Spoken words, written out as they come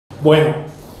Bueno,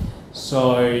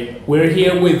 so we're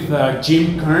here with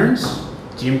Jim Kearns.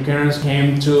 Jim Kearns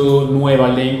came to Nueva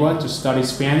Lengua to study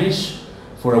Spanish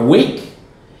for a week,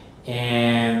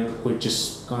 and we're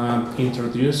just gonna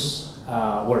introduce,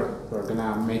 we're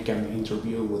gonna make an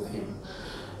interview with him.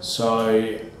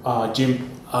 So, Jim,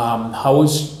 tell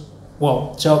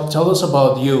us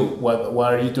about you.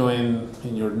 What are you doing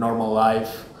in your normal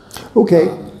life?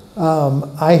 Okay.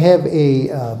 I have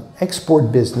a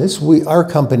export business. Our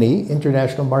company,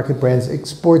 International Market Brands,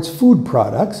 exports food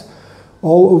products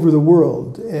all over the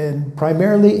world, and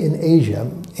primarily in Asia.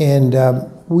 And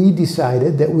we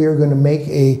decided that we are going to make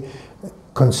a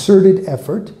concerted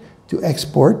effort to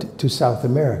export to South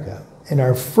America. And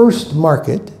our first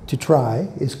market to try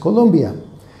is Colombia.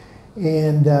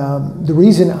 And the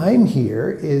reason I'm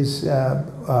here is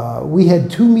we had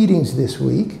 2 meetings this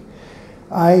week.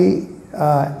 I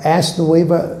asked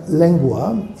Nueva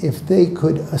Lengua if they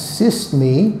could assist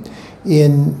me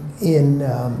in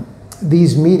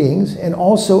these meetings, and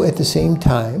also at the same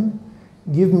time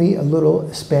give me a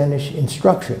little Spanish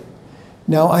instruction.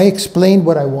 Now, I explained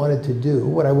what I wanted to do.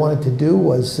 What I wanted to do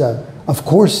was, of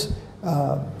course,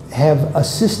 have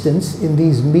assistance in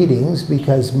these meetings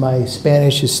because my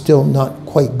Spanish is still not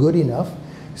quite good enough,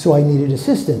 so I needed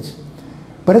assistance.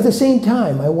 But at the same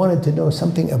time, I wanted to know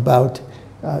something about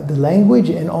the language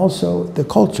and also the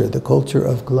culture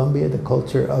of Colombia, the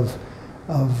culture of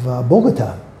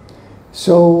Bogotá.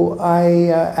 So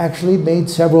I actually made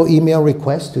several email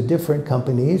requests to different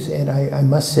companies, and I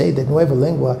must say that Nueva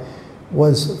Lengua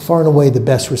was far and away the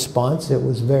best response. It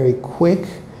was very quick.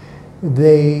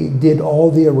 They did all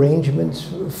the arrangements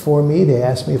for me. They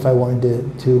asked me if I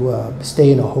wanted to stay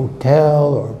in a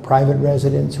hotel or private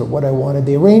residence or what I wanted.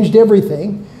 They arranged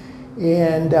everything.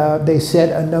 And they set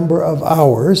a number of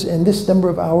hours, and this number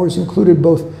of hours included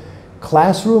both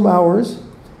classroom hours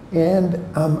and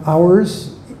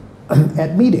hours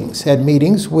at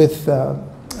meetings with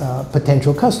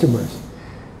potential customers.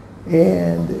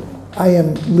 And I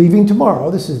am leaving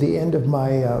tomorrow. This is the end of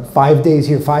my 5 days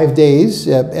here, 5 days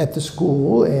at the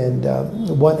school and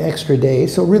 1 extra day,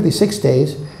 so really 6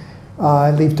 days.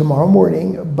 I leave tomorrow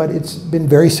morning, but it's been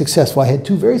very successful. I had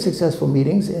 2 very successful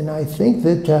meetings, and I think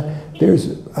that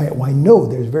I know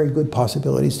there's very good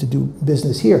possibilities to do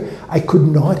business here. I could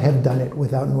not have done it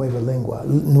without Nueva Lengua.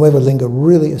 Nueva Lengua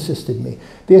really assisted me.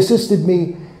 They assisted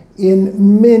me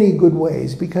in many good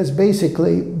ways because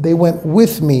basically they went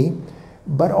with me,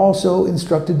 but also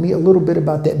instructed me a little bit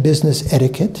about that business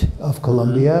etiquette of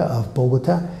Colombia, of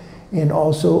Bogota, and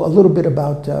also a little bit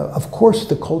about, of course,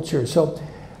 the culture. So.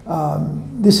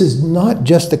 This is not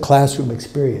just a classroom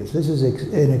experience. This is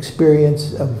an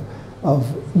experience of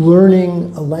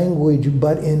learning a language,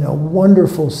 but in a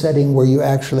wonderful setting where you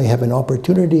actually have an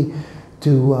opportunity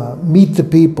to meet the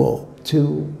people,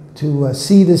 to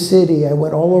see the city. I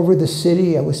went all over the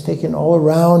city. I was taken all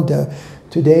around.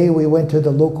 Today we went to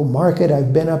the local market.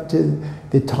 I've been up to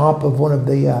the top of one of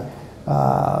the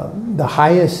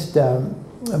highest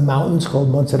mountains called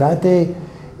Monserrate.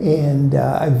 And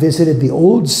I visited the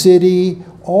old city,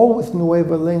 all with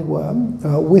Nueva Lengua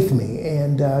with me.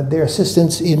 And their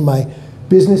assistance in my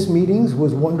business meetings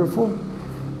was wonderful.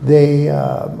 They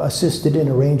assisted in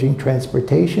arranging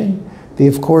transportation. They,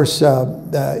 of course,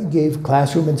 gave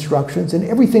classroom instructions, and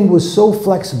everything was so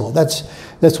flexible.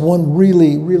 That's one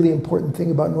really, really important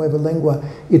thing about Nueva Lengua.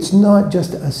 It's not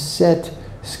just a set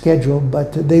schedule,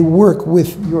 but they work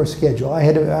with your schedule. I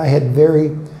had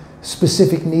very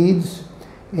specific needs,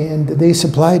 and they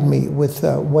supplied me with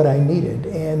what I needed.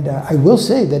 And I will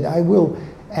say that I will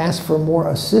ask for more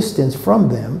assistance from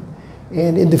them.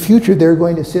 And in the future, they're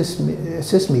going to assist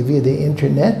me via the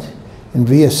internet and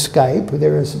via Skype.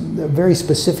 There is very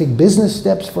specific business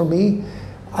steps for me.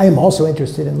 I am also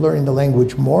interested in learning the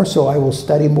language more, so I will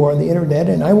study more on the internet,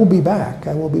 and I will be back.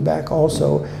 I will be back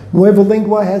also. Nueva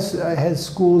Lengua has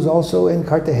schools also in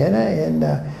Cartagena and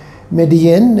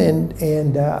Medellin,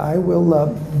 and I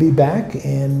will be back,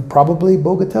 and probably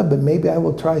Bogota, but maybe I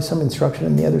will try some instruction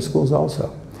in the other schools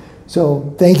also.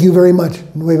 So thank you very much,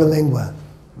 Nueva Lengua.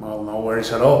 Well, no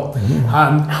worries at all.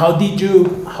 How did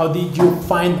you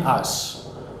find us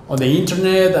on the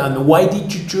internet, and why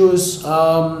did you choose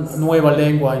Nueva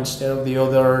Lengua instead of the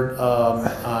other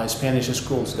Spanish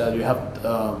schools that you have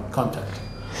contact?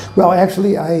 Well,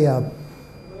 actually, I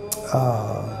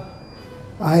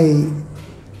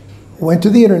went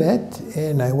to the internet,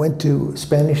 and I went to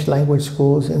Spanish language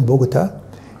schools in Bogota,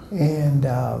 and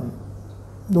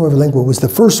Nueva Lengua was the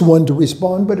first one to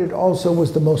respond, but it also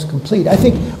was the most complete. I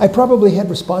think I probably had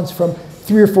response from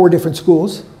 3 or 4 different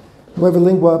schools. Nueva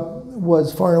Lengua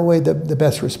was far and away the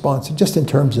best response, just in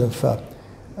terms of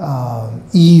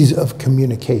ease of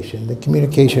communication. The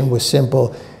communication was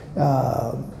simple.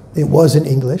 It was in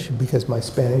English because my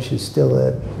Spanish is still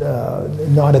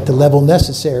not at the level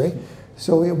necessary.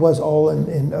 So it was all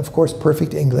in, of course,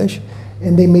 perfect English.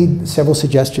 And they made several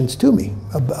suggestions to me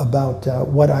about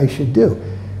what I should do.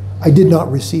 I did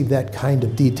not receive that kind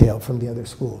of detail from the other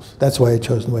schools. That's why I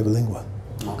chose Nueva Lengua.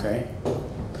 Okay.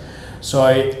 So,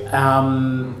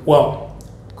 well,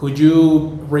 could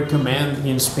you recommend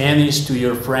in Spanish to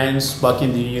your friends back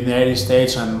in the United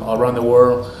States and around the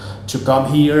world to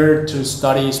come here to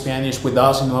study Spanish with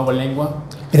us in Nueva Lengua?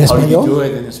 ¿En How do you español? do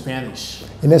it in Spanish?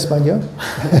 ¿En español?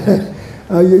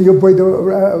 Yo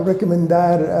puedo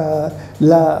recomendar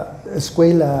la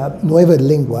escuela Nueva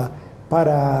Lengua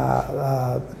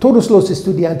para todos los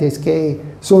estudiantes que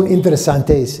son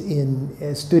interesantes en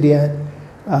estudiar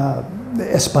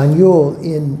español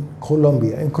en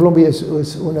Colombia. En Colombia es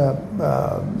un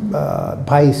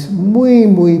país muy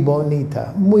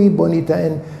bonita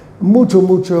en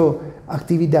mucho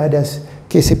actividades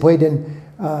que se pueden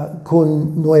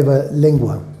con Nueva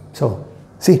Lengua. So,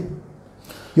 sí,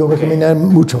 yo recomiendo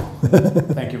mucho.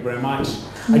 Thank you very much.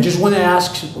 I just want to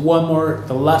ask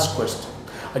the last question.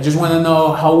 I just want to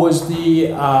know, how was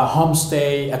the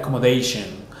homestay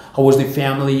accommodation? How was the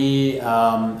family?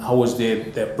 How was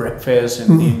the breakfast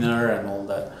and dinner and all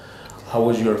that? How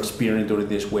was your experience during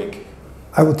this week?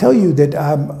 I will tell you that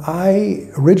I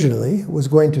originally was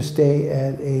going to stay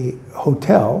at a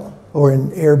hotel or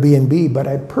an Airbnb, but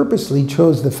I purposely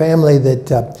chose the family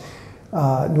that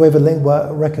Nueva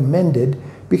Lengua recommended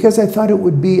because I thought it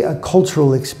would be a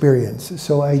cultural experience.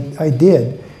 So I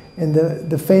did. And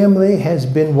the family has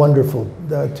been wonderful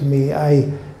to me.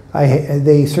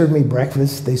 They served me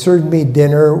breakfast. They served me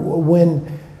dinner when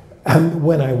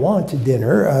I want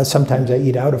dinner. Sometimes I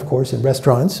eat out, of course, in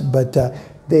restaurants, but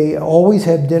they always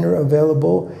have dinner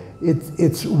available.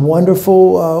 It's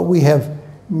wonderful. We have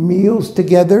meals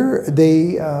together.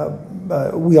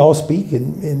 We all speak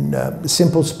in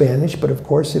simple Spanish, but of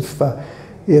course, if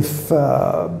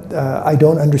I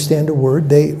don't understand a word,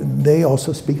 they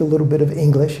also speak a little bit of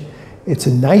English. It's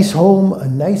a nice home, a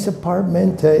nice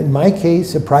apartment. In my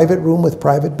case, a private room with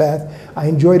private bath. I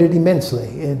enjoyed it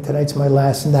immensely. And tonight's my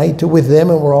last night with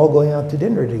them, and we're all going out to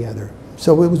dinner together.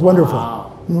 So it was wonderful.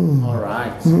 Wow. All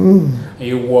right. Are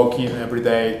you walking every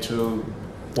day to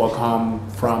walk home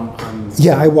from?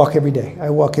 Yeah, I walk every day.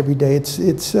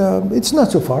 It's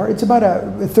not so far. It's about a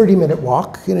 30-minute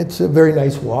walk, and it's a very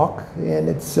nice walk. And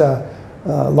it's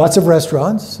lots of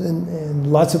restaurants and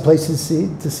lots of places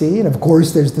to see. And of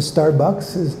course, there's the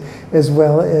Starbucks as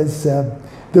well as the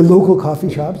local coffee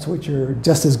shops, which are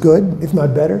just as good, if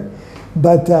not better.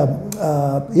 But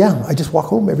yeah, I just walk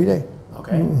home every day.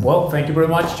 Okay. Well, thank you very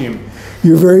much, Jim.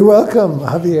 You're very welcome,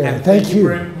 Javier. And thank you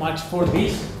very much for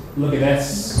this. Look at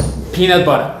that, peanut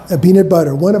butter. Peanut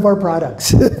butter, one of our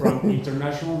products. From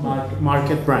International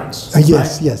Market Brands.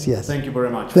 Yes. Thank you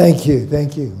very much. Thank you.